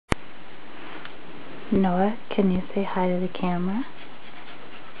Noah, can you say hi to the camera?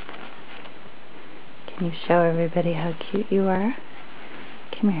 Can you show everybody how cute you are?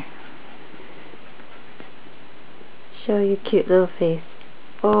 Come here. Show your cute little face.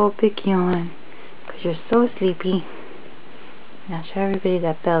 Oh, big yawn. Because you're so sleepy. Now show everybody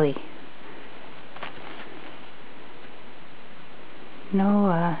that belly.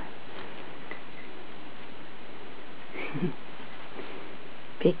 Noah.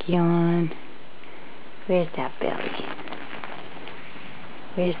 Big yawn. Where's that belly?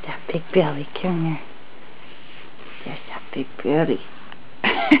 Where's that big belly? Come here. There's that big belly.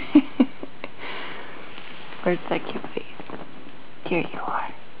 Where's that cute face? Here you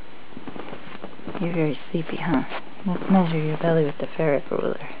are. You're very sleepy, huh? Let's measure your belly with the ferret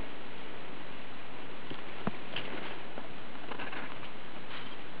ruler.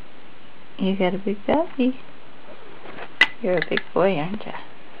 You got a big belly. You're a big boy, aren't you?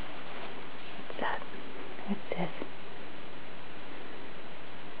 What's that? What's this?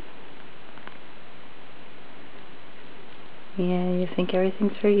 Yeah, you think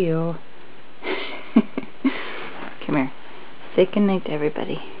everything's for you. Come here. Say goodnight to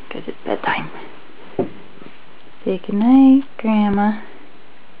everybody, because it's bedtime. Say goodnight, Grandma.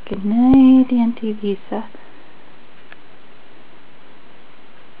 Goodnight, Auntie Lisa.